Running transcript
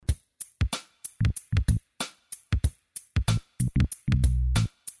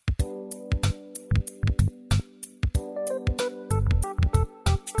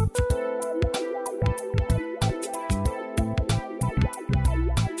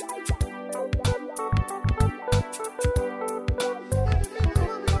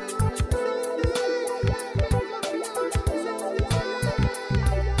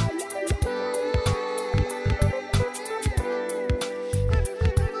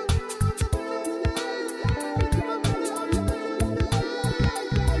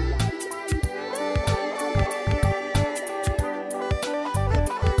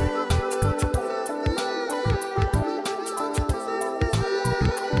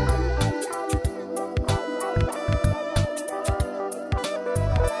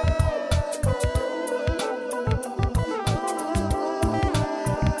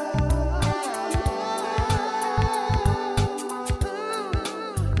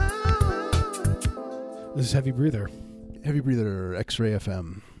This is Heavy Breather. Heavy Breather, X-Ray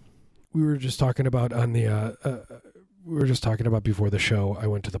FM. We were just talking about before the show. I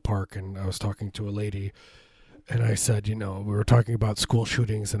went to the park and I was talking to a lady, and I said, we were talking about school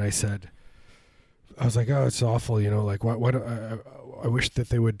shootings, and I was like, oh, it's awful, like why do I wish that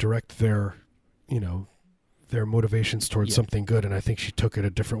they would direct their motivations towards something good. And I think she took it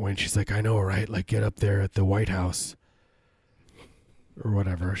a different way, and she's like, I know, right? Like, get up there at the White House or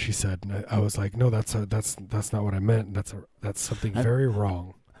whatever she said. And I was like, no, that's not what I meant. That's something very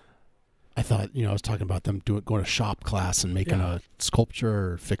wrong. I thought, I was talking about them going to shop class and making a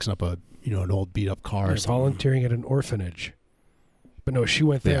sculpture or fixing up an old beat up car or something. Volunteering at an orphanage. But no, she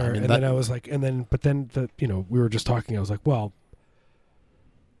went there, then I was like, we were just talking. I was like, well,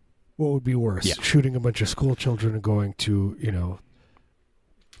 what would be worse? Yeah. Shooting a bunch of school children and going to,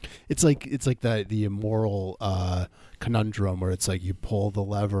 It's like the immoral conundrum where it's like you pull the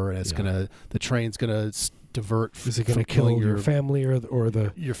lever and it's the train's gonna divert. Is it gonna kill your family or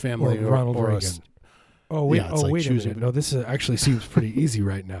your family or Ronald Reagan? Wait a minute. No, this actually seems pretty easy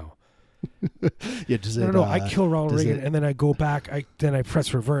right now. Yeah, I kill Ronald Reagan and then I go back. Then I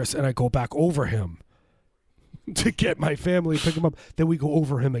press reverse and I go back over him to get my family, pick him up. Then we go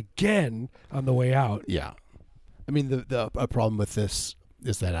over him again on the way out. Yeah, I mean the problem with this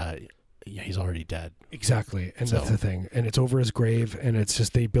is that he's already dead. Exactly, and that's the thing. And it's over his grave, and it's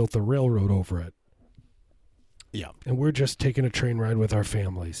just they built the railroad over it. Yeah, and we're just taking a train ride with our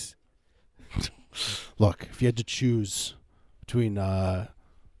families. Look, if you had to choose between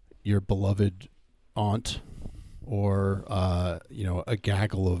your beloved aunt or a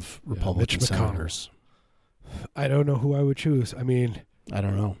gaggle of Republican senators, I don't know who I would choose. I mean, I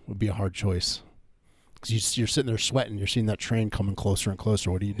don't know. It would be a hard choice. Because you're sitting there sweating. You're seeing that train coming closer and closer.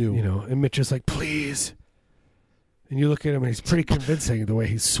 What do you do? And Mitch is like, please. And you look at him, and he's pretty convincing the way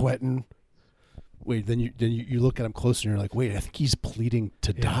he's sweating. Wait, then you look at him closer, and you're like, wait, I think he's pleading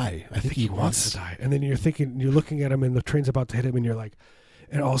to die. I think he wants to die. And then you're looking at him, and the train's about to hit him, and you're like,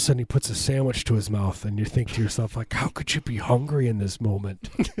 and all of a sudden he puts a sandwich to his mouth, and you think to yourself, like, how could you be hungry in this moment?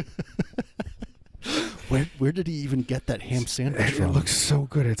 Where did he even get that ham sandwich from? It looks so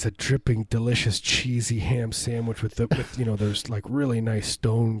good. It's a dripping, delicious, cheesy ham sandwich with there's like really nice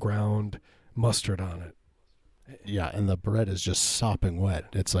stone ground mustard on it. Yeah, and the bread is just sopping wet.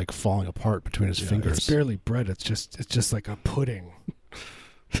 It's like falling apart between his fingers. It's barely bread. It's just like a pudding.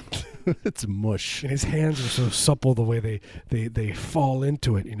 It's mush. And his hands are so supple the way they fall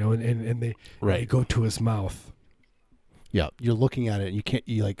into it, and they go to his mouth. Yeah, you're looking at it,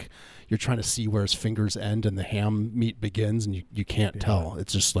 and you're trying to see where his fingers end and the ham meat begins, and you can't tell.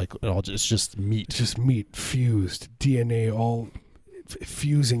 It's just like it's just meat. It's just meat fused, DNA all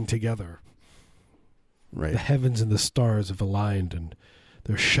fusing together. Right. The heavens and the stars have aligned, and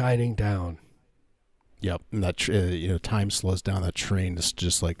they're shining down. Yep, and that time slows down. That train is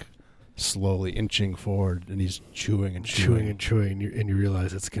just like slowly inching forward, and he's chewing and chewing, and you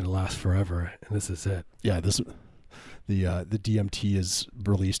realize it's going to last forever, and this is it. Yeah, the DMT is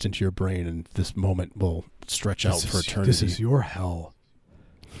released into your brain, and this moment will stretch out for eternity. This is your hell.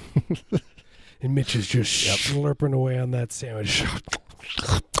 And Mitch is just slurping away on that sandwich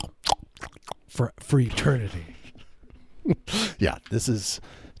for eternity. Yeah,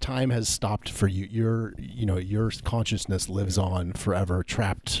 time has stopped for you. Your consciousness lives on forever,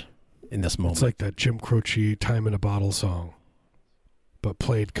 trapped in this moment. It's like that Jim Croce "Time in a Bottle" song, but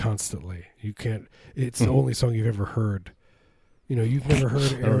played constantly. You can't. It's the only song you've ever heard. You've never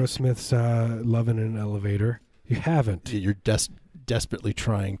heard Aerosmith's "Love in an Elevator." You haven't. You're desperately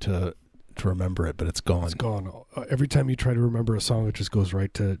trying to remember it, but it's gone. It's gone. Every time you try to remember a song, it just goes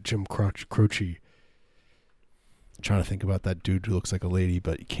right to Jim Croce. Trying to think about that dude who looks like a lady,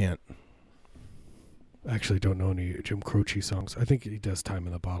 but you can't. I actually don't know any Jim Croce songs. I think he does "Time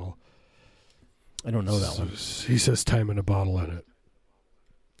in a Bottle." I don't know that one. He says "Time in a Bottle" in it.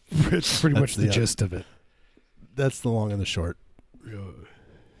 It's pretty much the gist of it. That's the long and the short.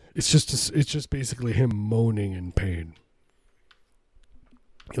 It's just basically him moaning in pain.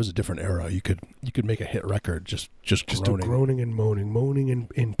 It was a different era. You could make a hit record just groaning. Groaning and moaning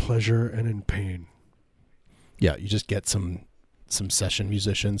in pleasure and in pain. Yeah, you just get some session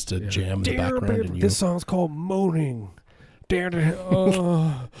musicians to jam in the background. This song's called "Moaning."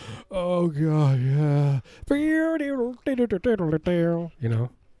 Oh God, yeah.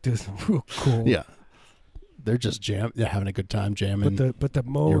 Just real cool. Yeah. They're just having a good time jamming. But the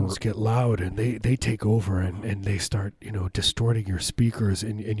moans get loud, and they take over, and they start distorting your speakers,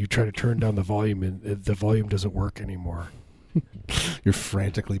 and you try to turn down the volume, and the volume doesn't work anymore. You're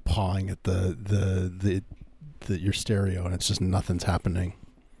frantically pawing at your stereo, and it's just nothing's happening.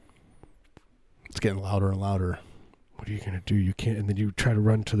 getting louder and louder. What are you going to do? You can't. And then you try to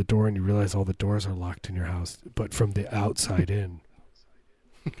run to the door and you realize all the doors are locked in your house, but from the outside in.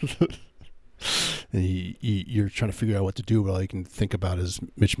 And you're trying to figure out what to do, but all you can think about is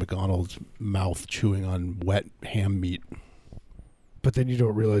Mitch McConnell's mouth chewing on wet ham meat. But then you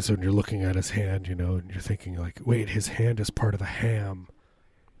don't realize when you're looking at his hand, you know, and you're thinking like, wait, his hand is part of the ham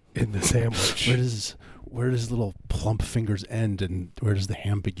in the sandwich. Where does little plump fingers end, and where does the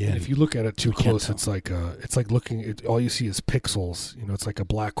ham begin? And if you look at it too close, it's like looking. All you see is pixels. You know, it's like a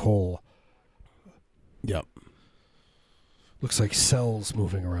black hole. Yep. Looks like cells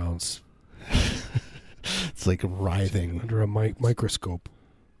moving around. It's like writhing under a microscope.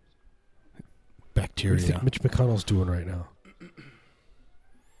 Bacteria. What do you think Mitch McConnell's doing right now?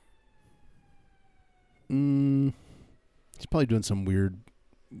 He's probably doing some weird,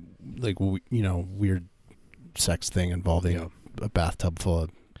 like, weird sex thing involving a bathtub full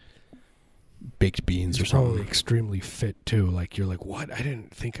of baked beans or something. Probably extremely fit too. Like, you're like, what? I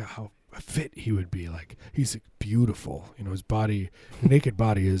didn't think of how fit he would be. Like, he's beautiful. You know, his body, naked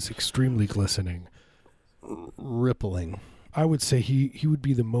body is extremely glistening, rippling. I would say he would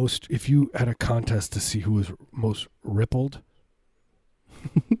be the most, if you had a contest to see who was most rippled.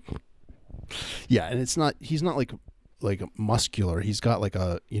 Yeah, and he's not like muscular. He's got like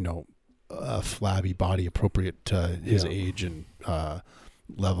a flabby body appropriate to his age and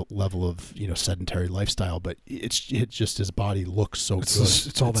level of sedentary lifestyle. But it's just his body looks so good.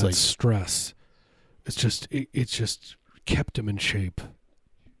 It's all that like, stress. It's just kept him in shape.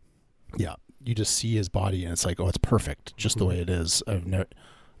 Yeah, you just see his body and it's like, oh, it's perfect, just the way it is.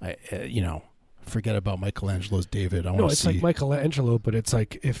 Forget about Michelangelo's David. I want to see. Like Michelangelo, but it's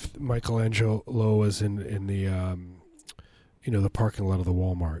like if Michelangelo was in the the parking lot of the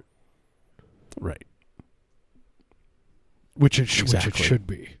Walmart, right? Which it should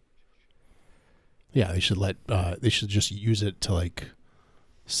be. Yeah, they should just use it to like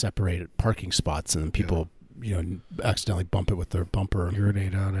separate parking spots, and then people accidentally bump it with their bumper,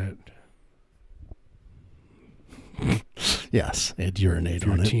 urinate on it. Yes, and urinate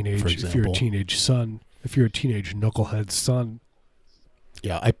on it. For example, if you're a teenage son, if you're a teenage knucklehead son.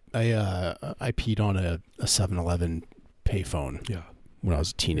 Yeah, I peed on a 7-Eleven payphone. Yeah, when I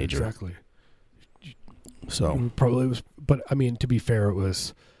was a teenager. Exactly. So it probably was, but I mean, to be fair, it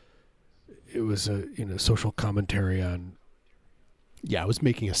was a social commentary on. Yeah, I was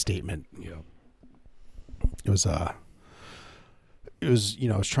making a statement. Yeah, it was I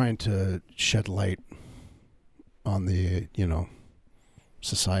was trying to shed light on the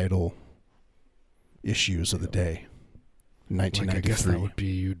societal issues of the day. 1993. Like, I guess that would be,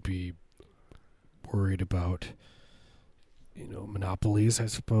 you'd be worried about monopolies, I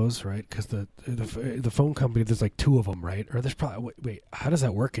suppose, right? Because the phone company, there's like two of them, right? Or there's probably wait, how does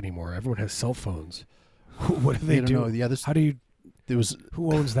that work anymore? Everyone has cell phones. What do they do? Know. Yeah, how do you? There was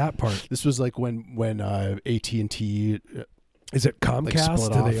who owns that part? This was like when AT&T. Is it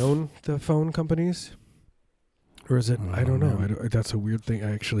Comcast? Do they own the phone companies? Or is it? I don't know. That's a weird thing.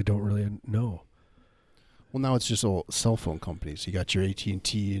 I actually don't really know. Well, now it's just all cell phone companies. You got your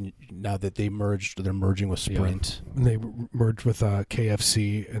AT&T, and now that they're merging with Sprint. Yeah. And they merged with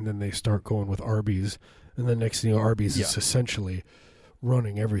KFC, and then they start going with Arby's, and then next thing you know, Arby's is essentially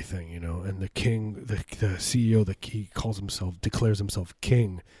running everything, and the king, the CEO, he declares himself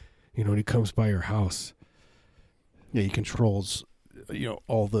king, and he comes by your house. Yeah, he controls,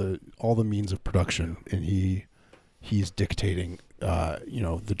 all the means of production, and he's dictating,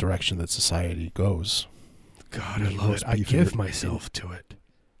 the direction that society goes. God, I love it. I give myself to it.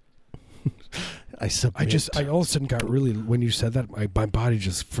 I all of a sudden got really, when you said that, my body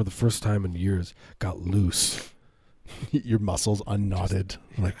just, for the first time in years, got loose. Your muscles unknotted.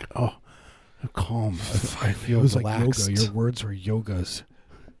 Like, oh, I'm calm. I feel it was relaxed. Like yoga. Your words were yogas.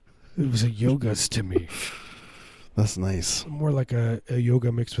 It was a yogas to me. That's nice. More like a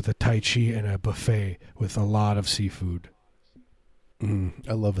yoga mixed with a tai chi and a buffet with a lot of seafood.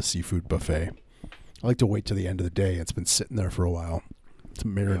 I love a seafood buffet. I like to wait till the end of the day. It's been sitting there for a while. It's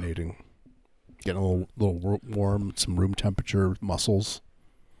marinating. Getting a little warm, some room temperature mussels.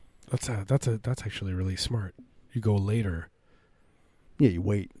 That's actually really smart. You go later. Yeah, you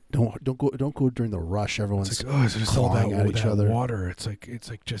wait. Don't go during the rush. Everyone's it's like, just all that at each other. Water. It's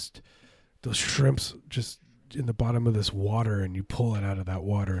like just those shrimps just in the bottom of this water, and you pull it out of that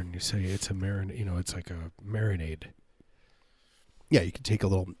water, and you say it's a marinade. It's like a marinade. Yeah, you could take a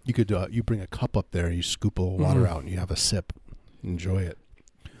little. You could you bring a cup up there, you scoop a little water out, and you have a sip. Enjoy it.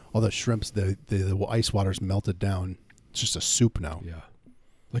 All the shrimps, the ice water's melted down. It's just a soup now. Yeah,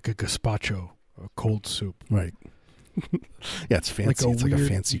 like a gazpacho, a cold soup. Right. Yeah, it's fancy. It's like a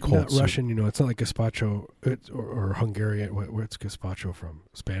fancy cold not soup. Russian, it's not like gazpacho or Hungarian. Where's gazpacho from?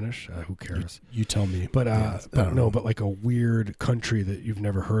 Spanish? Who cares? You tell me. But I don't know. but like a weird country that you've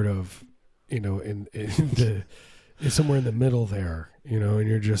never heard of, in the somewhere in the middle there, and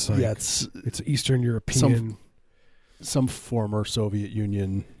you're just like, Yeah, it's Eastern European. Some former Soviet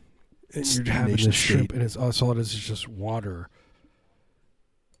Union. And you're having this shrimp, and it's all it is just water.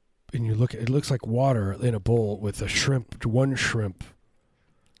 And it looks like water in a bowl with one shrimp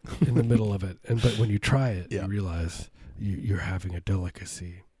in the middle of it. But when you try it, you realize you're having a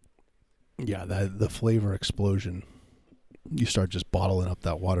delicacy. Yeah, the flavor explosion. You start just bottling up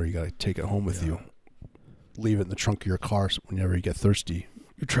that water. You got to take it home with you. Leave it in the trunk of your car whenever you get thirsty.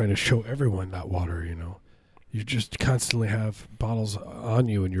 You're trying to show everyone that water, You just constantly have bottles on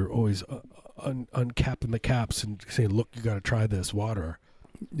you, and you're always uncapping the caps and saying, "Look, you got to try this water."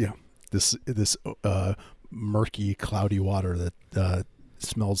 Yeah, this murky, cloudy water that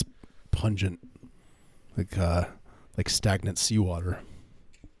smells pungent, like stagnant seawater.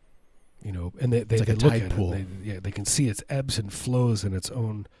 And they like a look tide at pool. it. They can see its ebbs and flows in its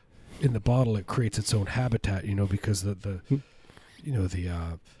own. In the bottle, it creates its own habitat. Because the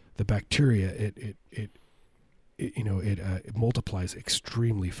bacteria it multiplies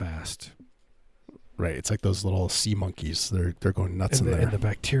extremely fast. Right, it's like those little sea monkeys. They're going nuts in there. And the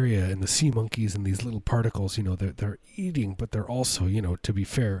bacteria and the sea monkeys and these little particles, they're eating, but they're also, to be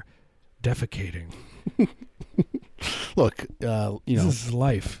fair, defecating. Look, this is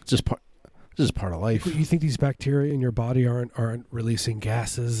life. This is part of life. You think these bacteria in your body aren't releasing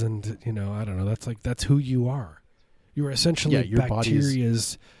gases, and I don't know. That's who you are. You are essentially your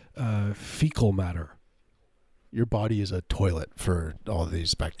bacteria's fecal matter. Your body is a toilet for all of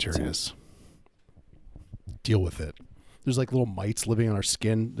these bacterias. Deal with it. There's like little mites living on our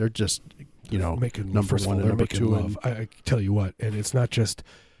skin. They're just, making number one and number two. Love. I tell you what, and it's not just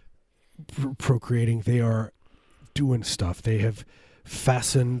procreating. They are doing stuff. They have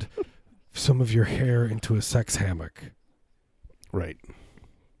fastened some of your hair into a sex hammock. Right.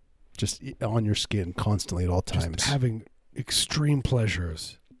 Just on your skin constantly at all times. Just having extreme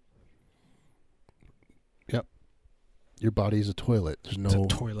pleasures. Yep. Your body is a toilet. There's no... It's a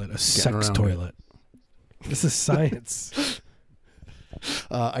toilet. A sex toilet. This is science.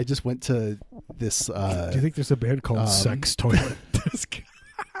 I just went to this... Do you think there's a band called Sex Toilet? There's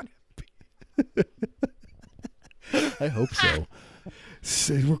gotta be. I hope so.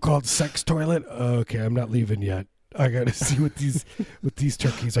 We're called Sex Toilet? Okay, I'm not leaving yet. I got to see what these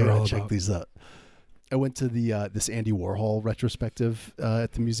turkeys are all about. Check these out. I went to the this Andy Warhol retrospective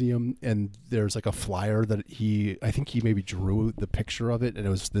at the museum, and there's like a flyer that I think he maybe drew the picture of it, and it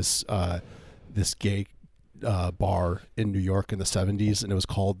was this gay bar in New York in the 70s, and it was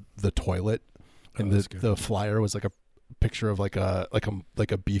called The Toilet, and the flyer was like a picture of like a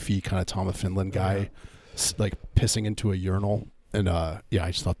beefy kind of Tom of Finland guy, like pissing into a urinal, and I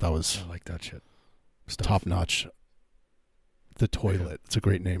just thought that was I like that shit. Top notch. The Toilet. Yeah. It's a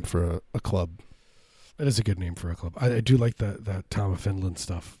great name for a club. It is a good name for a club. I do like that Tom of Finland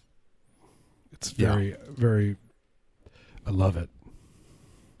stuff. It's very, very. I love it.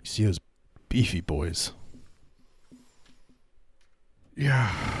 You see those beefy boys.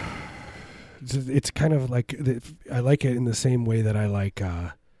 Yeah, it's kind of like I like it in the same way that I like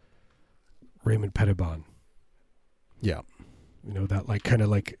Raymond Pettibon. Yeah, that like kind of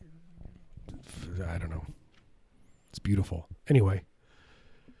like I don't know. It's beautiful. Anyway,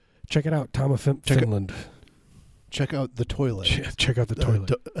 check it out, Tom of Finland. Check out The Toilet. Check out The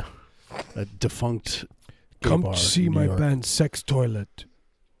Toilet. A defunct. Come see my band, Sex Toilet.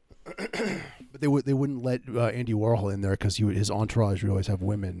 But they wouldn't let Andy Warhol in there because his entourage would always have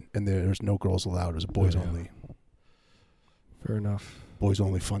women, and there's no girls allowed. It was boys only. Fair enough. Boys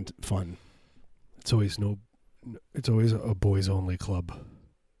only fun. It's always a boys only club.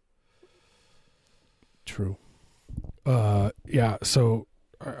 True. Yeah. So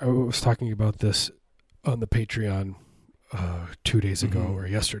I was talking about this on the Patreon 2 days ago or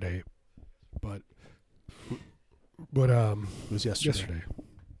yesterday, but it was yesterday.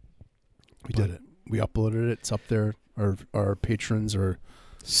 We But did it. We uploaded it. It's up there. Our patrons are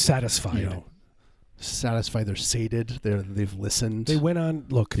satisfied. Satisfied. They're sated. They've listened. They went on.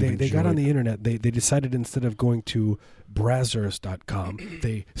 Look, they got on the internet. They decided instead of going to Brazzers.com,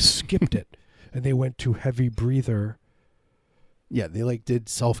 they skipped it and they went to Heavy Breather. Yeah, they did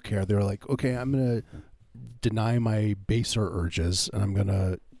self-care. They were like, okay, I'm gonna deny my baser urges, and I'm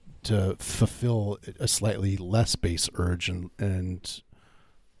gonna to fulfill a slightly less base urge, and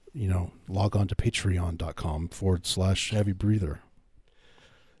log on to patreon.com/heavy breather.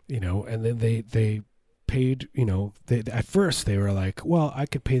 And then they paid, at first they were like, well, I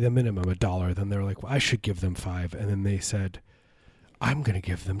could pay the minimum $1. Then they're like, well, I should give them $5. And then they said, I'm going to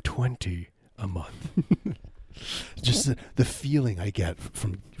give them $20 a month. Just the feeling I get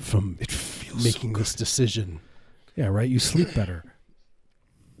from It feels making so this decision. Yeah, right. You sleep better.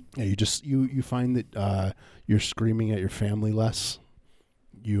 Yeah, you find that you're screaming at your family less.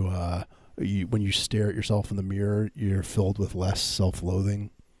 You when you stare at yourself in the mirror, you're filled with less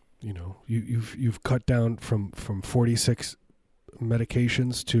self-loathing. You've cut down from 46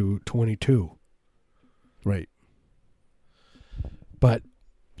 medications to 22. Right. But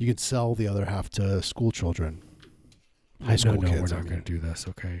you can sell the other half to school children. High school no, kids. we're not going to do this,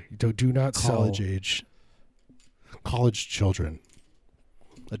 okay? Do not college sell. age. College children.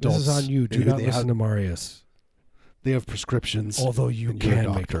 Adults. This is on you. Do not listen to Marius. They have prescriptions. Although you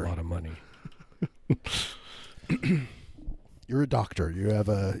can make a lot of money. You're a doctor.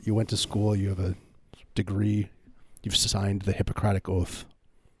 You went to school. You have a degree. You've signed the Hippocratic Oath.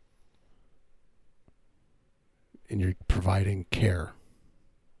 And you're providing care.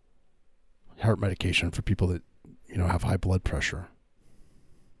 Heart medication for people that, have high blood pressure.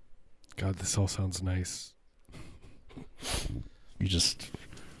 God, this all sounds nice. You just,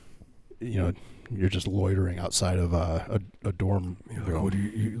 you're just loitering outside of a dorm. You're like, what do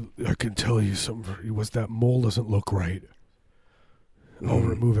you? I can tell you something. Was that mole doesn't look right? I'll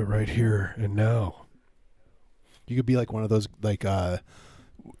remove it right here and now. You could be like one of those, like on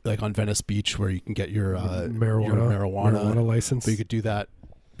Venice Beach, where you can get your marijuana license. But you could do that.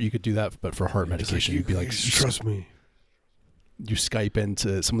 But for heart medication, you'd be like, trust me. You someone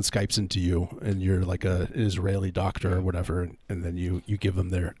Skypes into you, and you're like an Israeli doctor or whatever, and then you give them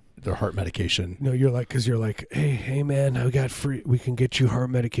their heart medication. No, because you're like, hey man, we can get you heart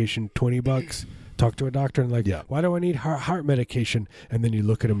medication, $20. Talk to a doctor and why do I need heart medication? And then you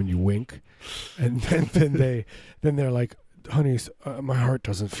look at them and you wink, and then they're like, honey, my heart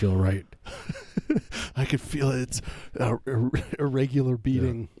doesn't feel right. I can feel it. It's irregular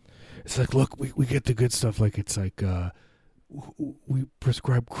beating. Yeah. It's like, look, we get the good stuff. Like it's like we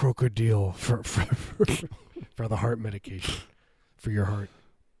prescribe Crocodile for the heart medication for your heart.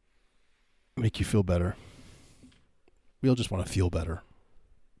 Make you feel better. We all just want to feel better.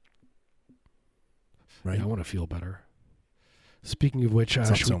 Right? Yeah, I want to feel better. Speaking of which, should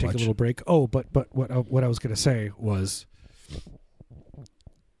we take a little break? Oh, but what I was going to say was,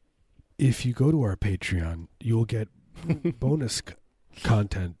 if you go to our Patreon, you'll get bonus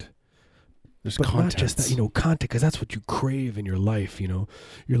content. There's but contents. Not just that, content, because that's what you crave in your life. You're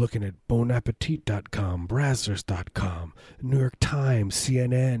looking at bonappetit.com, Brazzers.com, New York Times,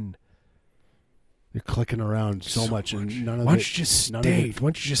 CNN. You're clicking around so much, and none of it. Why don't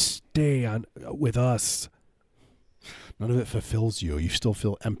you just stay on with us? None of it fulfills you. You still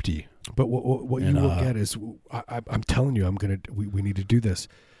feel empty. But what you will get is, I'm telling you, we need to do this.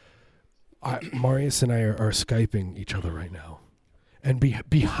 Marius and I are Skyping each other right now. And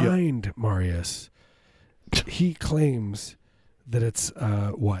behind Marius, he claims that it's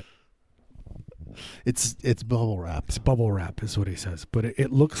what? It's bubble wrap. It's bubble wrap is what he says. But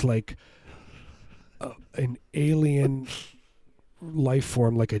it looks like an alien life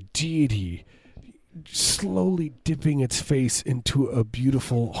form, like a deity, slowly dipping its face into a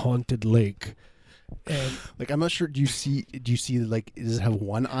beautiful haunted lake. And I'm not sure. Do you see like, does it have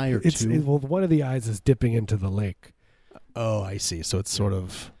one eye or two? Well, one of the eyes is dipping into the lake. Oh, I see. So it's sort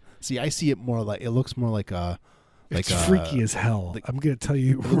of. See, I see it more like, it looks more like a. It's freaky as hell. I'm going to tell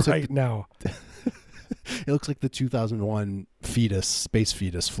you right now. It looks like the 2001 space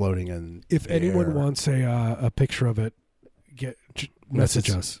fetus floating in. If anyone wants a picture of it, message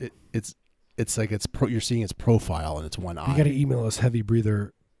us. It's like you're seeing its profile and it's one eye. You got to email us heavy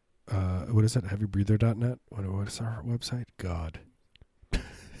breather. What is it? Heavybreather.net. What is our website? God.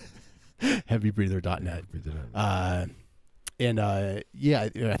 Heavybreather.net.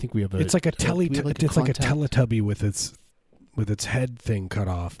 I think we have it's like a Teletubby with its head thing cut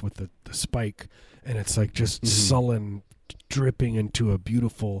off with the spike, and it's like just sullen, dripping into a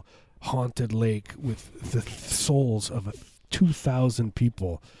beautiful haunted lake with the souls of 2,000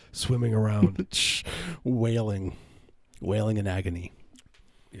 people swimming around, wailing in agony.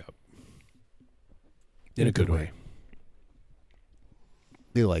 Yep. In a good way.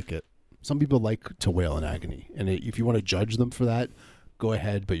 They like it. Some people like to wail in agony, and if you want to judge them for that, go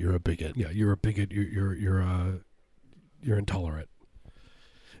ahead. But you're a bigot. Yeah, you're a bigot. You're intolerant.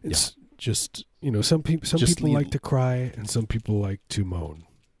 It's just some people like to cry, and some people like to moan.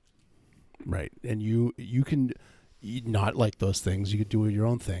 Right, and you can not like those things. You could do your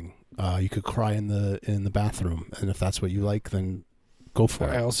own thing. You could cry in the bathroom, and if that's what you like, then go for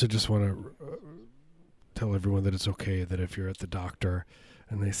it. I also just want to tell everyone that it's okay, that if you're at the doctor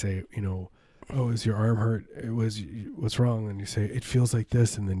and they say, you know, oh, is your arm hurt? What's wrong? And you say, it feels like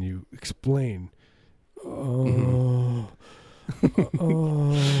this. And then you explain, oh,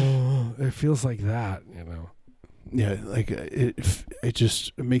 it feels like that, you know. Yeah, like it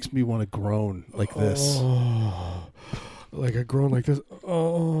just makes me want to groan like this. Like a groan like this.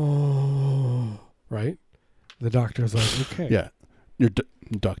 Oh, right? The doctor's like, okay. Yeah. Your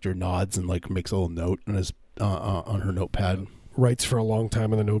doctor nods and like makes a little note on his on her notepad. Writes for a long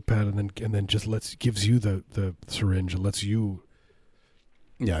time on the notepad and then just gives you the syringe and lets you.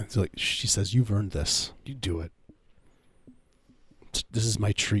 Yeah, it's like she says, "You've earned this. You do it. This is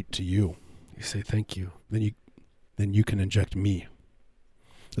my treat to you." You say thank you. Then you can inject me.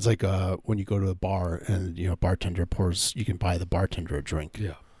 It's like when you go to a bar and bartender pours. You can buy the bartender a drink.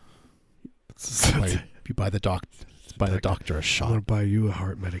 Yeah. You buy the doctor a shot. I'm gonna buy you a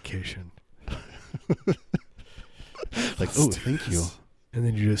heart medication. Like, oh, thank you. And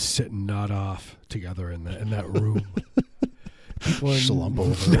then you just sit and nod off together in that room. People are slump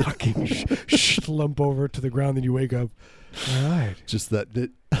over, knocking, slump over to the ground. Then you wake up. All right. Just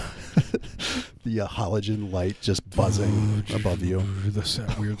the halogen light just buzzing above you.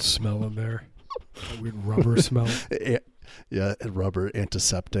 That weird smell in there. That weird rubber smell. Yeah, rubber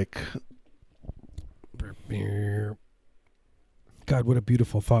antiseptic. God, what a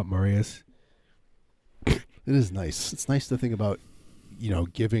beautiful thought, Marius. It is nice. It's nice to think about,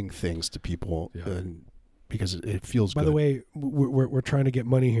 giving things to people, and because it feels good. By the way, we're trying to get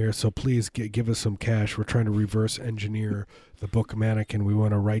money here, so please give us some cash. We're trying to reverse engineer the book Mannequin. We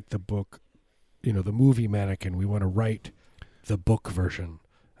want to write the book, the movie Mannequin. We want to write the book version,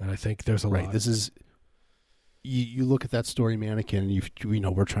 and I think there's a lot. This is you look at that story Mannequin,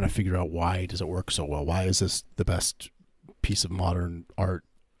 and we're trying to figure out why does it work so well. Why is this the best piece of modern art,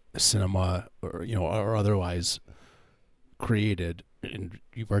 cinema, or otherwise created? And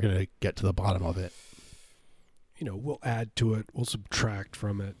we're going to get to the bottom of it. We'll add to it. We'll subtract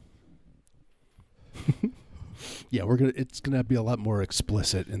from it. Yeah, it's gonna be a lot more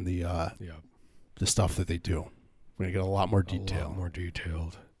explicit in the stuff that they do. We're gonna get a lot more detail. A lot more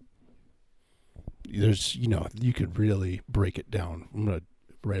detailed. There's, you could really break it down. I'm gonna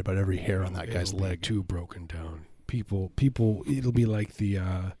write about every hair on that guy's leg. Too broken down. People. It'll be like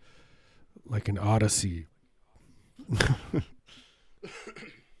like an Odyssey.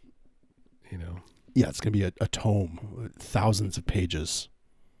 Yeah, it's going to be a tome, thousands of pages.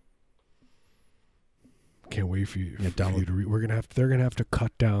 Can't wait for you to read. They're going to have to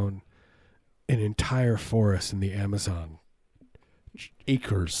cut down an entire forest in the Amazon.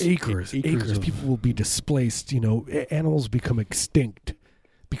 Acres. People will be displaced. Animals become extinct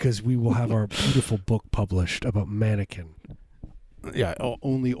because we will have our beautiful book published about Mannequin. Yeah,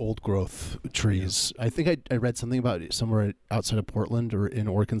 only old growth trees. Yeah. I think I read something about it somewhere outside of Portland or in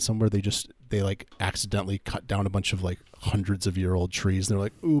Oregon somewhere. They like accidentally cut down a bunch of like hundreds of year old trees. And they're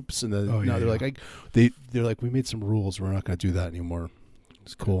like, oops. And then they're like, we made some rules. We're not going to do that anymore.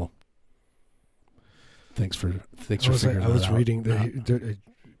 It's cool. Thanks for figuring that out. I was reading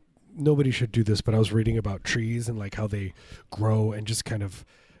nobody should do this, but I was reading about trees and like how they grow and just kind of,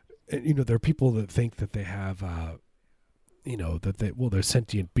 there are people that think that they have, they're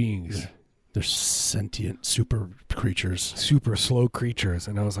sentient beings. Yeah. They're sentient super creatures. Super slow creatures.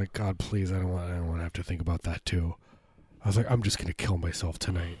 And I was like, God, please, I don't want to have to think about that too. I was like, I'm just going to kill myself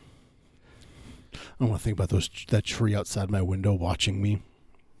tonight. I don't want to think about that tree outside my window watching me,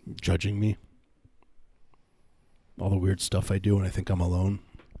 judging me. All the weird stuff I do when I think I'm alone.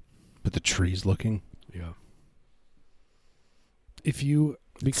 But the tree's looking. Yeah. If you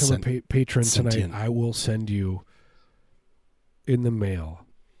become a patron tonight, I will send you in the mail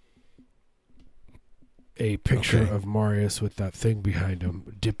a picture of Marius with that thing behind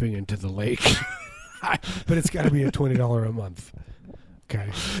him dipping into the lake. But it's got to be a $20 a month. Okay.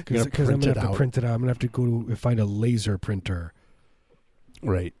 Because I'm going to have to print it out. I'm going to have to go to find a laser printer.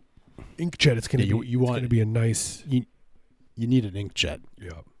 Right. Inkjet. It's going to be a nice... You need an inkjet.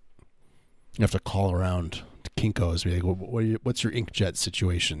 Yeah. You have to call around to Kinko's and be like, what's your inkjet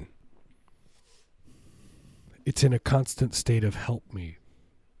situation? It's in a constant state of help me.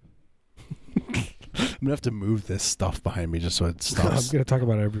 I'm going to have to move this stuff behind me just so it stops. I'm going to talk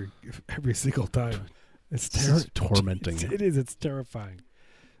about it every single time. It's tormenting. It is. It's terrifying.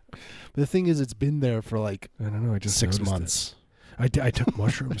 But the thing is, it's been there for like I don't know. I just 6 months. I took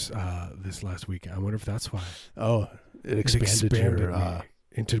mushrooms this last week. I wonder if that's why. Oh, it expanded your,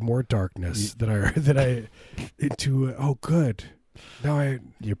 into more darkness oh good. Now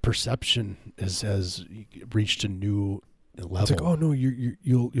your perception has reached a new level. It's like, oh no,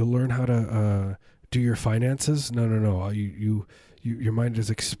 you'll learn how to do your finances. No. Your mind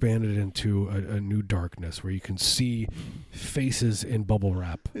is expanded into a new darkness where you can see faces in bubble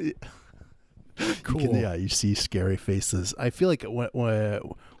wrap. Cool. You see scary faces. I feel like when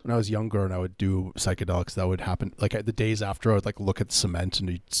I was younger and I would do psychedelics, that would happen. Like the days after, I would like look at the cement and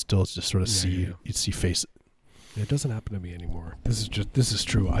you'd still just sort of you'd see faces. It doesn't happen to me anymore. This is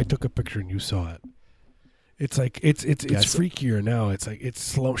true. I took a picture and you saw it. It's like it's freakier now. It's like it's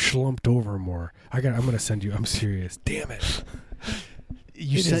slumped over more. I'm gonna send you. I'm serious. Damn it.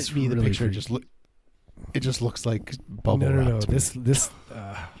 You sent me the really picture. It just looks like bubble wrap. No. This.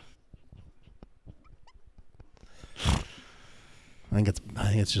 I think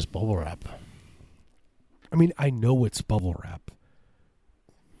it's just bubble wrap. I mean, I know it's bubble wrap.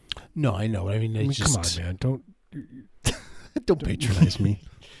 No, I know. I mean, come on, man. Don't patronize me.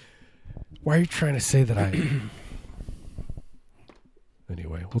 Why are you trying to say that I...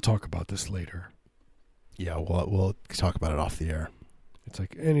 Anyway, we'll talk about this later. Yeah, we'll talk about it off the air. It's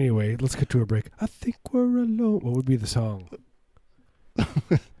like, anyway, let's get to a break. I think we're alone. What would be the song?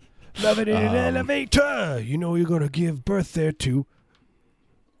 Love it in an elevator. You know you're going to give birth there to.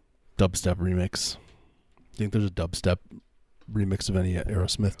 Dubstep remix. I think there's a dubstep remix of any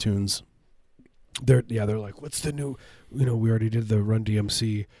Aerosmith tunes. They're like, what's the new... we already did the Run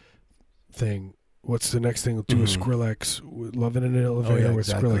DMC thing. What's the next thing? Do a Skrillex, Loving in an Elevator with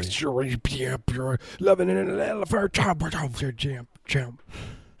Skrillex. Loving in an Elevator, jump.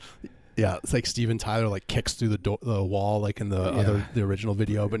 Yeah, it's like Steven Tyler like kicks through the wall like in the original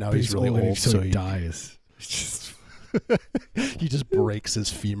video, but now he's really old, so he dies. He just breaks his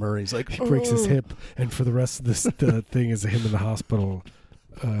femur. He's like, he breaks his hip, and for the rest of the thing is him in the hospital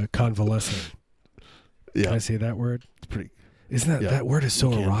convalescing. Yeah. Can I say that word? It's pretty. Isn't that word is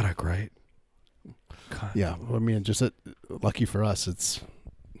so erotic, right? Yeah, well, I mean, just lucky for us, it's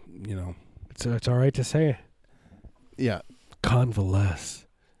it's all right to say. Yeah, convalesce.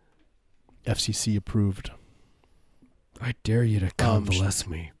 FCC approved. I dare you to convalesce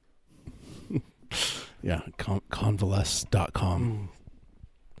me. Yeah, convalesce.com.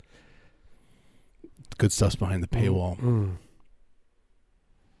 Good stuff's behind the paywall.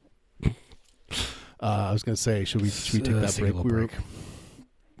 I was going to say, should we take that break?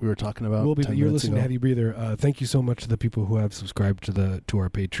 We were talking about. You're listening to Heavy Breather. Thank you so much to the people who have subscribed to our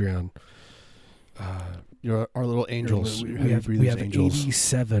Patreon. You're our little angels. We have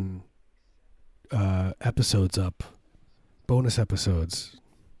 87 episodes up, bonus episodes.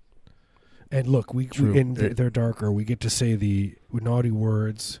 And look, they're darker. We get to say the naughty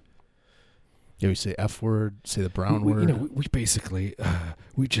words. Yeah, we say F word, say the brown word. We basically,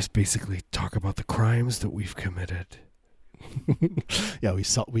 we just basically talk about the crimes that we've committed. Yeah,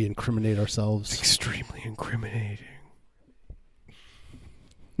 we incriminate ourselves. Extremely incriminating.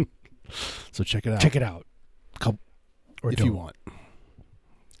 So check it out. Check it out. Or if you want.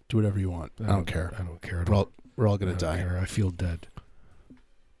 Do whatever you want. I don't care. I don't care. We're all gonna die. I feel dead.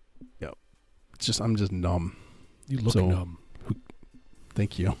 Yep. I'm just numb. You look numb.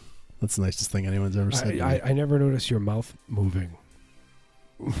 Thank you. That's the nicest thing anyone's ever said. I never noticed your mouth moving.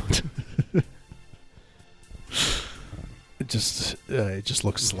 It just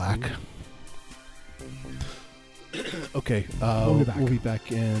looks slack. Okay, we'll be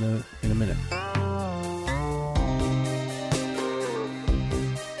back in a minute.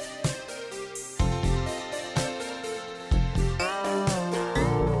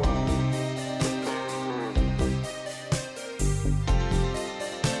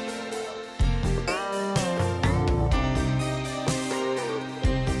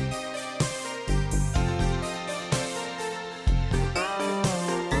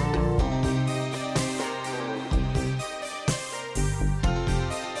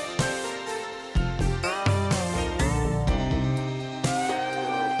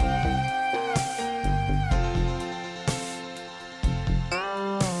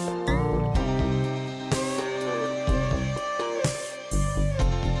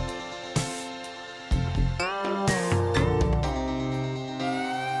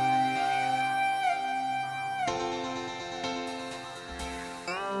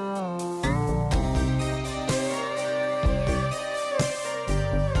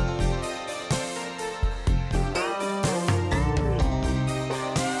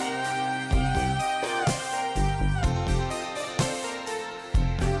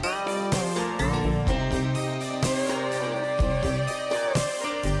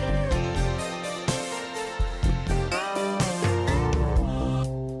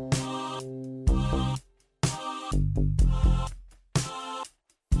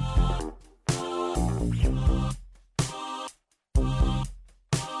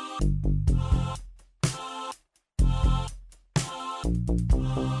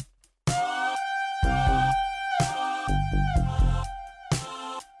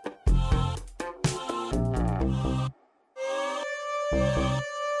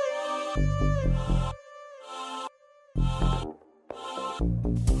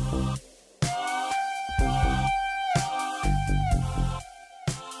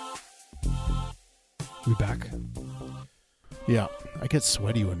 We back? Yeah, I get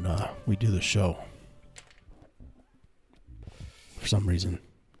sweaty when we do the show. For some reason,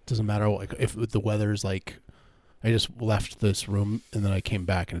 doesn't matter. Like if the weather's like, I just left this room and then I came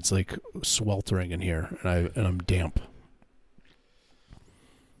back and it's like sweltering in here, and I'm damp.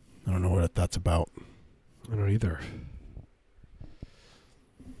 I don't know what that's about. I don't either.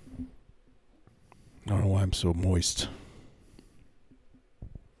 I don't know why I'm so moist.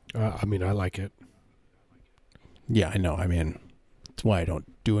 I mean, I like it. Yeah, I know. I mean, that's why I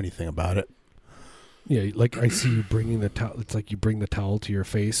don't do anything about it. Yeah, like I see you bringing the towel. It's like you bring the towel to your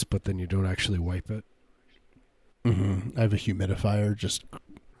face, but then you don't actually wipe it. Mm-hmm. I have a humidifier just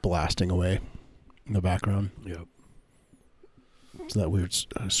blasting away in the background. Yep. It's that weird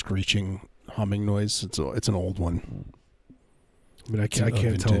screeching, humming noise. It's an old one. I mean, I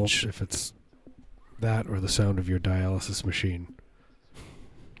can't tell vintage. if it's that or the sound of your dialysis machine.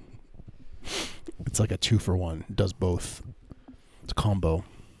 It's like a 2-for-1. It does both. It's a combo.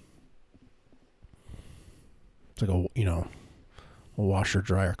 It's like a washer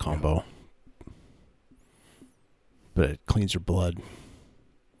dryer combo. But it cleans your blood.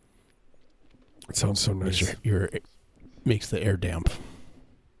 It sounds so nice. Makes the air damp.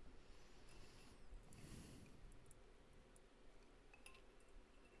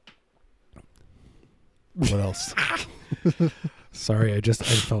 What else? Sorry, I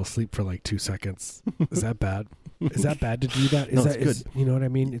fell asleep for like 2 seconds. Is that bad? Is that bad to do that? No, it's good. You know what I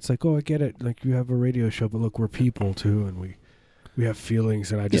mean? It's like, oh, I get it. Like you have a radio show, but look, we're people too, and we have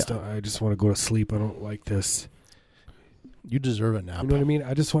feelings, and I just want to go to sleep. I don't like this. You deserve a nap. You know what I mean?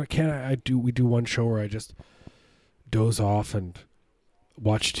 I just want. We do one show where I just doze off and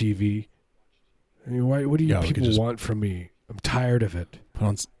watch TV. I mean, what do you people want from me? I'm tired of it.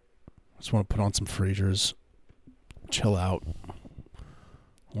 I just want to put on some Frasier's, chill out.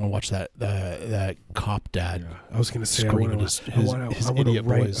 I want to watch that cop dad. Yeah. I was going to say I scream want to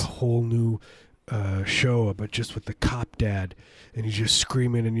write a whole new show, but just with the cop dad, and he's just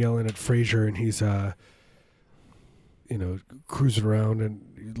screaming and yelling at Frasier, and he's cruising around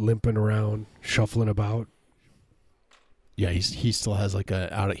and limping around, shuffling about. Yeah, he still has like an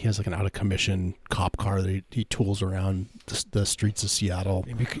out of commission cop car that he tools around the streets of Seattle.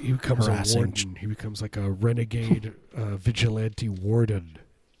 He becomes a warden. He becomes like a renegade vigilante warden.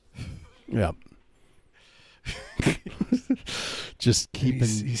 Yeah. Just keeping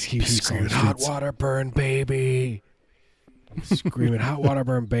he's screaming, "Hot water burn, baby!" Screaming, "Hot water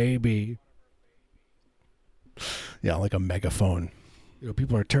burn, baby!" Yeah, like a megaphone. You know,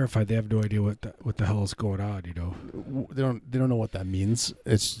 people are terrified. They have no idea what the hell is going on. You know, they don't know what that means.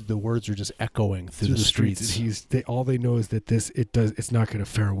 It's the words are just echoing through the streets. All they know is that it's not going to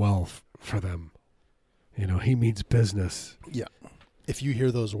fare well for them. You know, he means business. Yeah. If you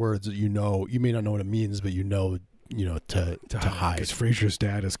hear those words, you may not know what it means, but to hide. Because Frasier's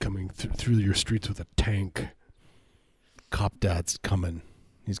dad is coming through your streets with a tank. Cop dad's coming.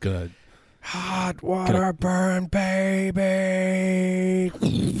 He's gonna. Hot water burn, baby.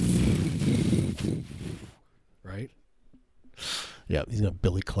 Right? Yeah, he's gonna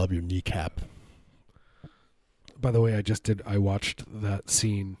billy club your kneecap. By the way, I watched that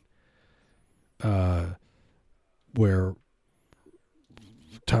scene where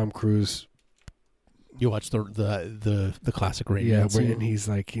Tom Cruise. You watched the classic Rain Man scene? And he's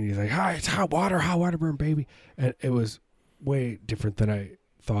like, "Hi, it's hot water burn, baby," and it was way different than I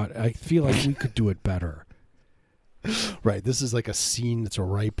thought. I feel like we could do it better. Right. This is like a scene that's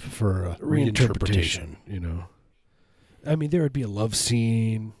ripe for a reinterpretation. You know, I mean, there would be a love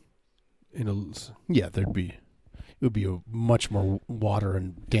scene. Yeah, it would be a much more water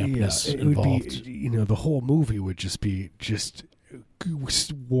and dampness involved. Would be, the whole movie would just be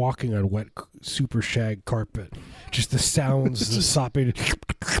walking on wet super shag carpet. Just the sounds, the sopping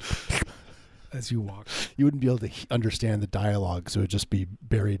as you walk. You wouldn't be able to understand the dialogue, so it would just be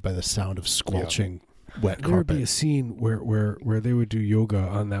buried by the sound of squelching wet carpet. There would be a scene where they would do yoga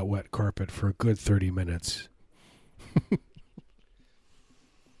on that wet carpet for a good 30 minutes.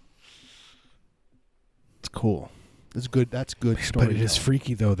 It's cool. It's good. That's good story. But it is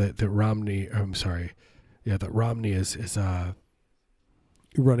freaky though that Romney. I'm sorry. Yeah, that Romney is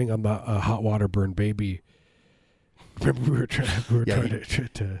running on the hot water burn, baby. Remember we were trying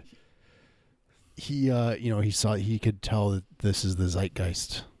to. He could tell that this is the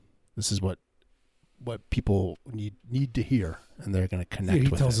zeitgeist. This is what people need to hear, and they're going to connect with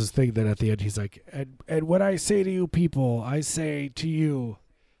it. He tells his thing that at the end he's like, and what I say to you people, I say to you,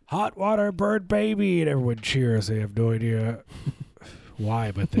 hot water burn, baby, and everyone cheers. They have no idea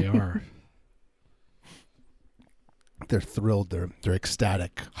why, but they are. They're thrilled. They're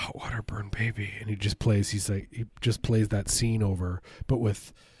ecstatic. Hot water burn baby, and he just plays that scene over, but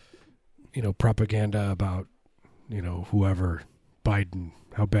with propaganda about whoever Biden,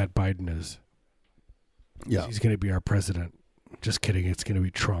 how bad Biden is. Yeah, he's going to be our president. Just kidding, it's going to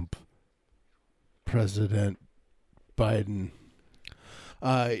be Trump. President Biden.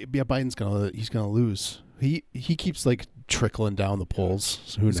 Biden's he's gonna lose. He keeps like trickling down the polls.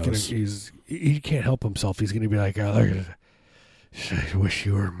 So who knows? He can't help himself. He's gonna be like, oh, look at it. I wish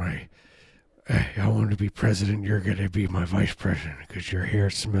you were I want to be president. You're gonna be my vice president because your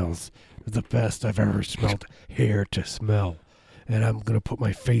hair smells the best I've ever smelled hair to smell, and I'm gonna put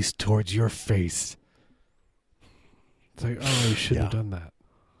my face towards your face. It's like, oh, you shouldn't have done that.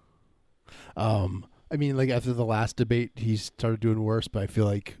 I mean, like after the last debate, he started doing worse. But I feel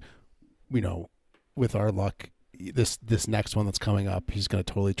like, with our luck, this next one that's coming up, he's going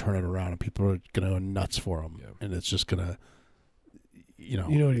to totally turn it around, and people are going to go nuts for him, and it's just going to, you know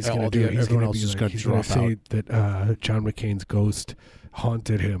what he's going to do? Everyone else is going to drop say that John McCain's ghost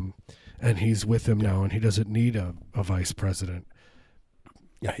haunted him, and he's with him now, and he doesn't need a vice president.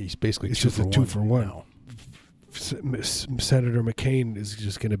 Yeah, he's basically it's just a 2-for-1 now. Senator McCain is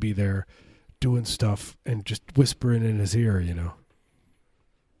just going to be there doing stuff and just whispering in his ear,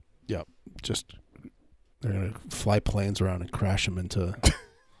 Yep. Just they're gonna fly planes around and crash him into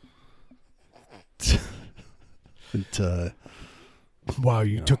Wow,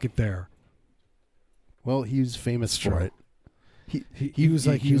 you took it there. Well, he was famous for it. He was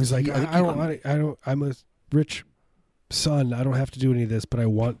like I'm a rich son. I don't have to do any of this, but I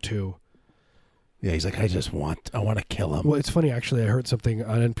want to. Yeah, he's like, I want to kill him. Well, it's funny, actually. I heard something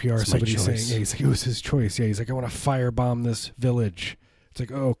on NPR, somebody saying, he's like, it was his choice. Yeah, he's like, I want to firebomb this village. It's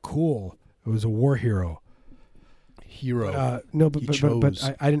like, oh, cool. It was a war hero. But I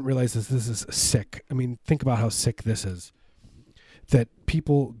didn't realize this is sick. I mean, think about how sick this is. That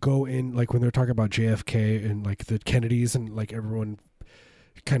people go in, like when they're talking about JFK and like the Kennedys and like everyone,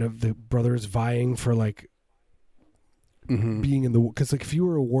 kind of the brothers vying for like, being in the, because like if you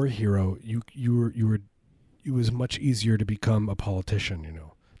were a war hero, you were it was much easier to become a politician.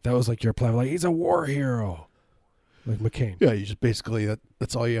 That was like your plan. Like, he's a war hero, like McCain. Yeah, you just basically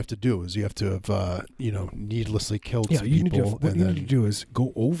that's all you have to do is you have to have needlessly killed some people. What you need to do is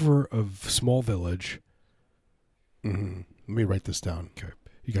go over a small village. Let me write this down. Okay,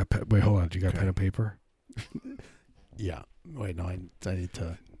 you got wait. Hold on. Do you got pen and paper? Yeah. Wait, no. I need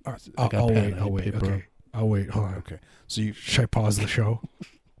to. I'll wait. Paper. Okay. I'll wait. Hold on. Okay. So should I pause the show?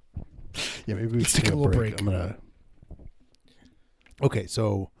 Yeah, maybe we take a little break. I'm gonna. Okay,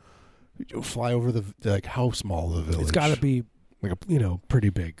 so you fly over the how small the village? It's got to be like pretty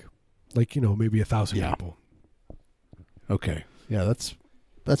big, like maybe 1,000 people. Okay. Yeah, that's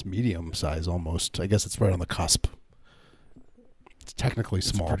medium size almost. I guess it's right on the cusp. It's technically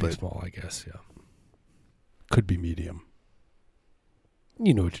small, but small, I guess. Yeah. Could be medium.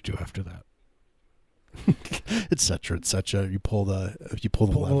 You know what to do after that. etc. You pull the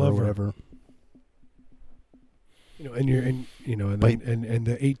lever or whatever. And you're and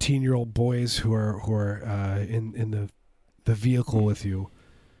the 18-year-old boys who are in the vehicle with you.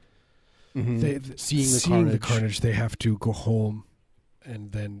 Seeing the carnage, they have to go home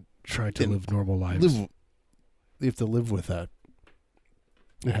and then try to live normal lives. They have to live with that.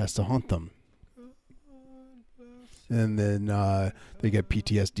 It has to haunt them. And then they get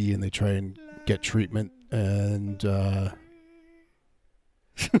PTSD and they try and get treatment. And this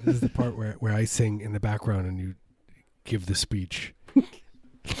is the part where I sing in the background and you give the speech.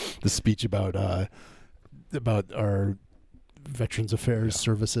 The speech about our Veterans Affairs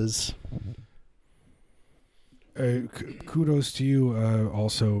services. Kudos to you,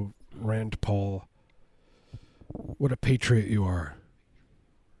 also Rand Paul. What a patriot you are.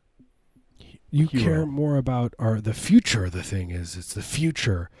 You care more about the future. The thing is, it's the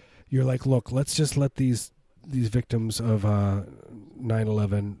future. You're like, look, let's just let these victims of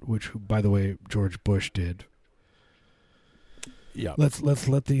 9/11, which, by the way, George Bush did. Yeah. Let's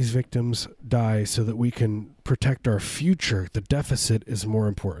let these victims die so that we can protect our future. The deficit is more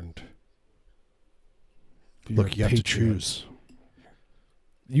important. Look, you have to choose.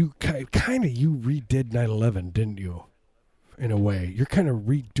 You kind of redid 9/11, didn't you? In a way, you're kind of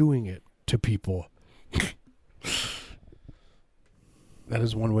redoing it to people. That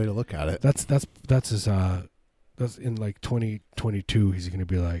is one way to look at it. That's his that's in like 2022 he's going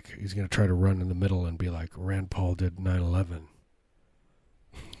to try to run in the middle and be like, Rand Paul did 9/11.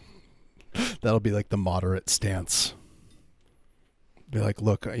 That'll be like the moderate stance. be like,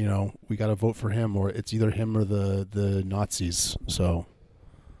 look, we got to vote for him, or it's either him or the Nazis. So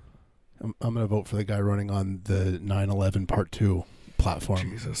I'm going to vote for the guy running on the 9/11 Part 2 platform.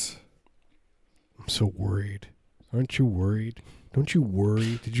 Jesus. I'm so worried. Aren't you worried? Don't you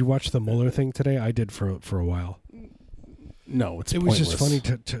worry? Did you watch the Mueller thing today? I did for a while. No, it was just funny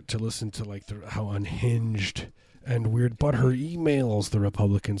to listen to like how unhinged and weird. But her emails, the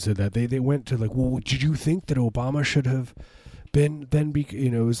Republicans did that. They went to like, well, did you think that Obama should have been then?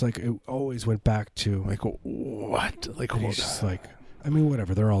 It was like it always went back to like what? Like what? Just like, I mean,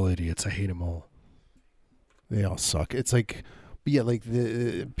 whatever. They're all idiots. I hate them all. They all suck. It's like, but yeah, like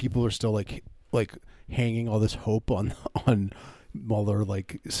the people are still like hanging all this hope on Mueller,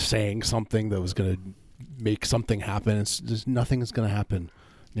 like saying something that was going to make something happen. It's just nothing is going to happen.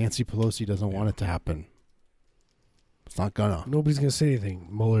 Nancy Pelosi doesn't want it to happen. It's not gonna. Nobody's going to say anything.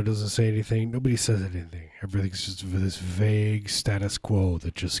 Mueller doesn't say anything. Nobody says anything. Everything's just this vague status quo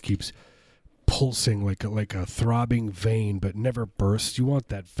that just keeps pulsing like a throbbing vein, but never bursts. You want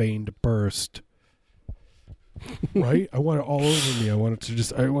that vein to burst. Right? I want it all over me. I want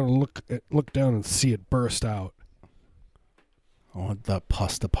to look down and see it burst out. I want that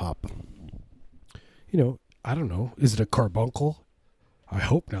pus to pop. I don't know. Is it a carbuncle? I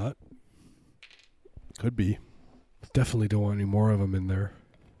hope not. Could be. Definitely don't want any more of them in there.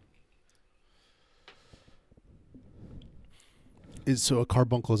 So a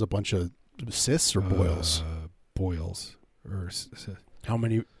carbuncle is a bunch of cysts or boils? Boils. How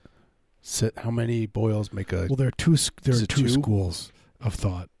many boils make a? Well, there are two schools of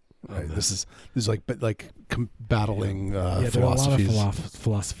thought. Right. This is like battling philosophies. There are a lot of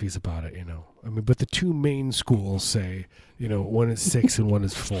philosophies about it, I mean, but the two main schools say, one is 6 and one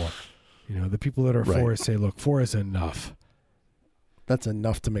is 4. The people that are 4 say, look, 4 is enough. That's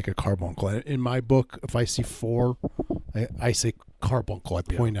enough to make a carbuncle. In my book, if I see 4, I say carbuncle. I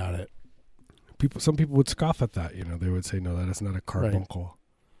point at it. Some people would scoff at that. They would say, no, that is not a carbuncle.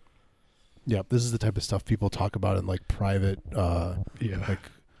 Right. Yeah, this is the type of stuff people talk about in like private,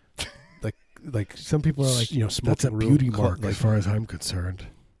 like some people are like, that's a beauty mark as far as I'm concerned.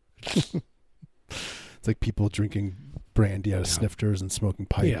 It's like people drinking brandy out of snifters and smoking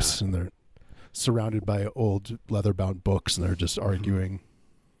pipes, and they're surrounded by old leather-bound books, and they're just arguing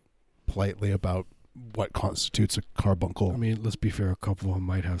politely about what constitutes a carbuncle. I mean, let's be fair, a couple of them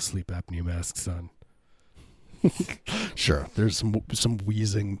might have sleep apnea masks on. Sure, there's some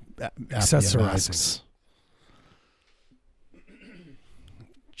wheezing accessorizing.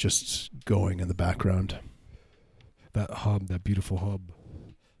 Just going in the background. That hub, that beautiful hub.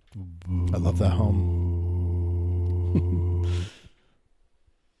 I love that hum.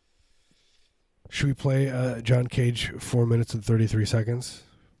 Should we play John Cage 4 minutes and 33 seconds?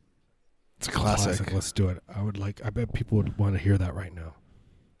 It's a classic. Let's do it. I bet people would want to hear that right now.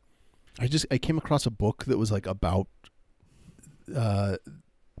 I came across a book that was like about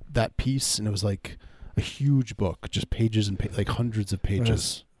that piece, and it was like a huge book, just pages and like hundreds of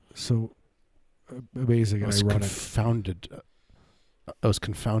pages. So amazing and ironic. I was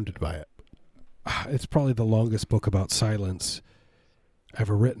confounded by it. It's probably the longest book about silence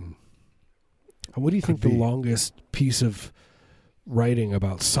ever written. What do you think the longest piece of writing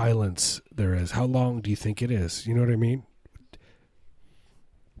about silence there is? How long do you think it is? You know what I mean?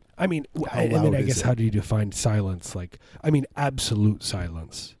 I mean, I guess how do you define silence? Absolute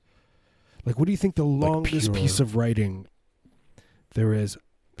silence. Like, what do you think the longest piece of writing there is?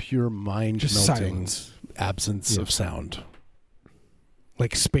 Pure mind-melting silence. Absence of sound.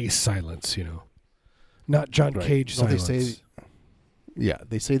 Like space silence, Not John Cage silence.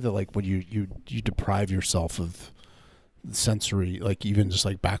 They say that like when you deprive yourself of sensory, like even just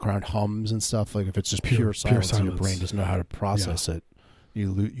like background hums and stuff, like if it's just pure silence and your brain doesn't know how to process it,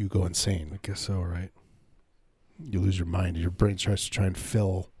 you go insane. I guess so, right? You lose your mind. Your brain starts to try and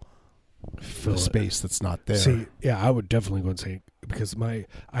fill the space that's not there. See, I would definitely go insane because I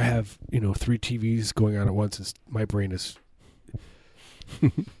have 3 TVs going on at once, and my brain is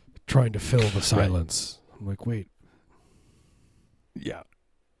trying to fill the silence. Right. I'm like, wait. Yeah,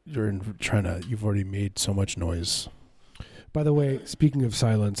 you've already made so much noise. By the way, speaking of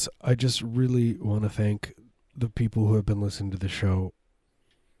silence, I just really want to thank the people who have been listening to the show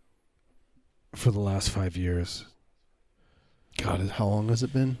for the last 5 years. God, how long has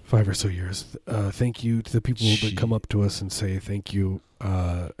it been? 5 or so years. Thank you to the people who come up to us and say thank you.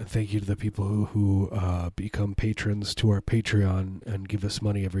 Thank you to the people who become patrons to our Patreon and give us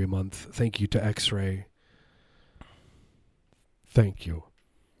money every month. Thank you to X-Ray. Thank you.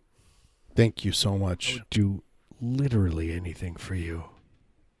 Thank you so much. I would do literally anything for you.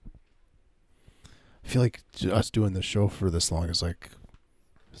 I feel like us doing the show for this long is like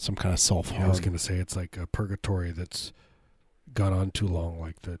some kind of self-harm. I was going to say it's like a purgatory that's gone on too long.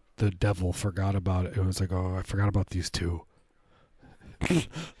 Like the devil forgot about it. It was like, oh, I forgot about these two.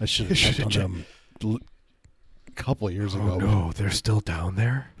 I should have checked on them a couple of years ago. No, they're still down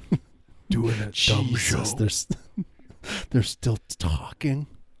there doing that dumb show. They're still talking.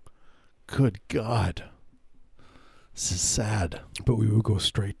 Good God. This is sad. But we would go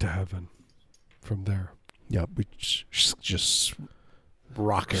straight to heaven from there. Yeah, we just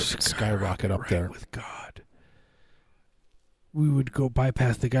skyrocket up there with God. We would go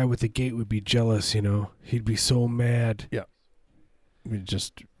bypass the guy with the gate. Would be jealous, you know. He'd be so mad. Yeah, we'd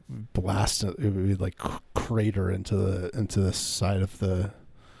just blast it. It would be like crater into the side of the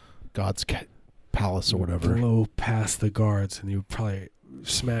God's palace or whatever. Blow past the guards, and you would probably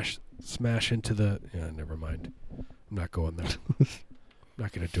smash into the. Yeah, never mind. I'm not going there. I'm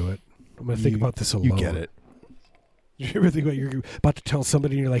not going to do it. I'm going to think about this alone. You get it. You ever think about you're about to tell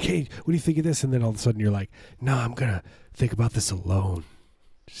somebody and you're like, hey, what do you think of this? And then all of a sudden you're like, no, I'm going to think about this alone.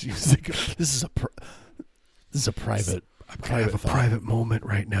 This is a private. I have a private moment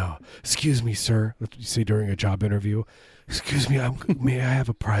right now. Excuse me, sir. What you say during a job interview? Excuse me, may I have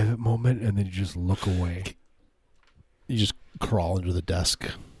a private moment? And then you just look away. You just crawl under the desk.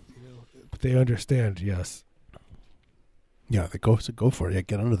 But they understand, yes. Yeah, they go for it. Yeah,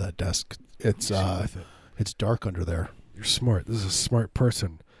 get under that desk. It's dark under there. You're smart. This is a smart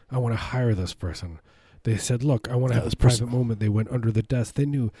person. I want to hire this person. They said, look, I want to have this private moment. They went under the desk. They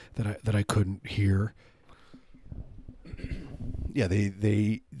knew that I couldn't hear. Yeah,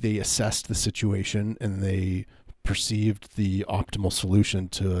 they assessed the situation and they perceived the optimal solution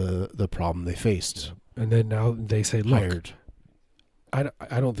to the problem they faced. Yeah. And then now they say, look, I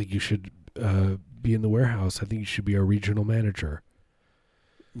don't think you should be in the warehouse. I think you should be a regional manager.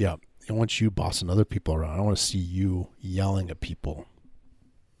 Yeah. I want you bossing other people around. I want to see you yelling at people,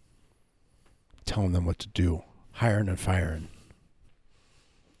 telling them what to do, hiring and firing.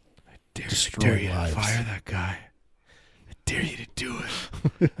 I dare you to fire that guy. I dare you to do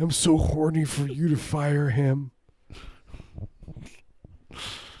it. I'm so horny for you to fire him.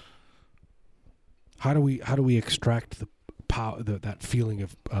 How do we extract the power, that feeling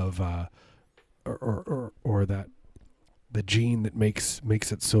of or that the gene that makes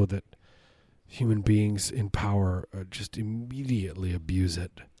it so that human beings in power just immediately abuse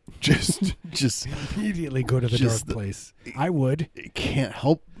it. Just immediately go to the dark place. I would. Can't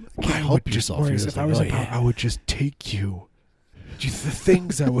help yourself. If I was in power, I would just take you. The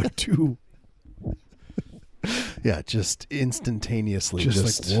things I would do. Yeah, just instantaneously.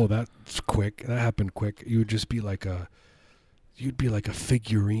 Just like, whoa, that's quick. That happened quick. You would just be like you'd be like a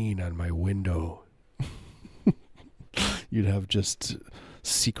figurine on my window. You'd have just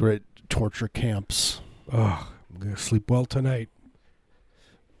secret torture camps. Oh, I'm going to sleep well tonight.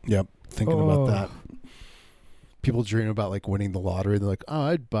 Yep, thinking about that. People dream about like winning the lottery. They're like, oh,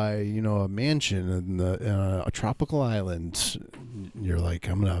 I'd buy, a mansion in a tropical island. And you're like,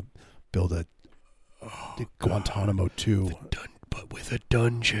 I'm going to build a Guantanamo 2. But with a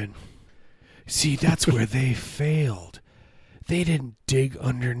dungeon. See, that's where they failed. They didn't dig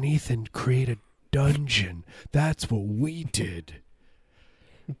underneath and create a dungeon. That's what we did.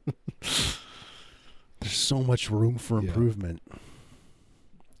 There's so much room for improvement.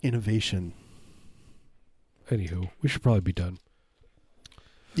 Innovation. Anywho, we should probably be done.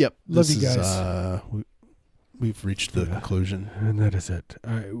 Yep. Love you guys. We've reached the conclusion. And that is it.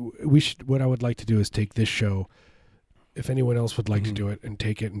 What I would like to do is take this show, if anyone else would like to do it, and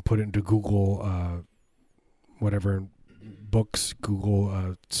take it and put it into Google, whatever, books,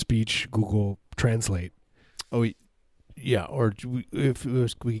 Google speech, Google Translate. Oh, yeah. Or if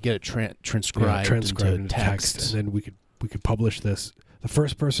we could get it transcribed into text, and then we could publish this. The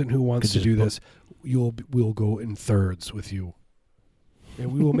first person who wants to do this, we'll go in thirds with you,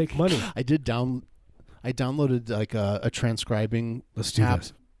 and we will make money. I downloaded like a transcribing app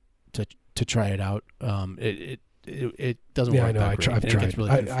to try it out. It doesn't work. I know. I've tried.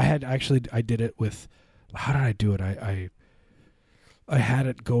 Really I did it with. How did I do it? I had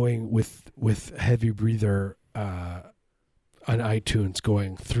it going with Heavy Breather on iTunes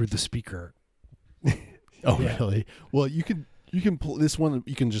going through the speaker. Oh, yeah. Really? Well, you can this one.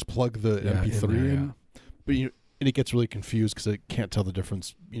 You can just plug the MP3 in, but and it gets really confused because it can't tell the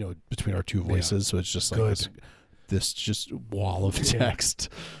difference, between our two voices. So it's just like this just wall of text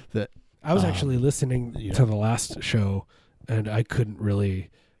that I was actually listening to the last show, and I couldn't really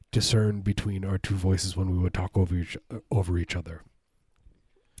discern between our two voices when we would talk over each other.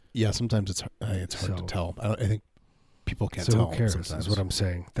 Yeah, sometimes it's hard to tell. I think people can't so tell. Who cares? Sometimes. Is what I'm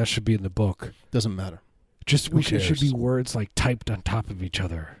saying. That should be in the book. Doesn't matter. Just Who should be cares? words like typed on top of each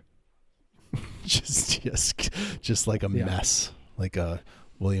other. just like a Yeah. mess, like a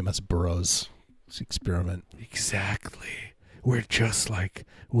William S. Burroughs experiment. Exactly. We're just like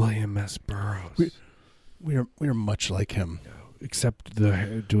William S. Burroughs. We're much like him. Except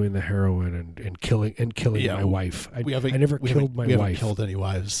doing the heroin and killing Yeah, my wife. I We never killed my we haven't wife. killed any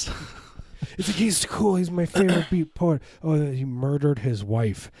wives. It's like, he's cool. He's my favorite beat poet. Oh, he murdered his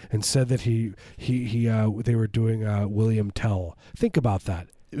wife and said that they were doing William Tell. Think about that.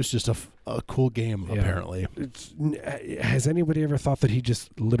 It was just a cool game, Yeah. apparently. Has anybody ever thought that he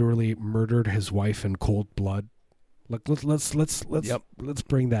just literally murdered his wife in cold blood? Like let's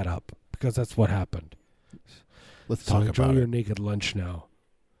bring that up because that's what happened. Let's So talk enjoy about your it. naked lunch now.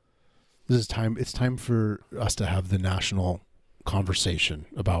 This is time. It's time for us to have the national conversation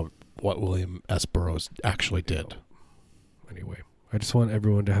about what William S. Burroughs actually did. Anyway, I just want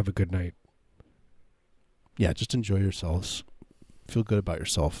everyone to have a good night. Yeah, just enjoy yourselves. Feel good about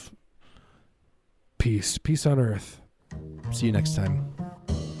yourself. Peace on earth. See you next time.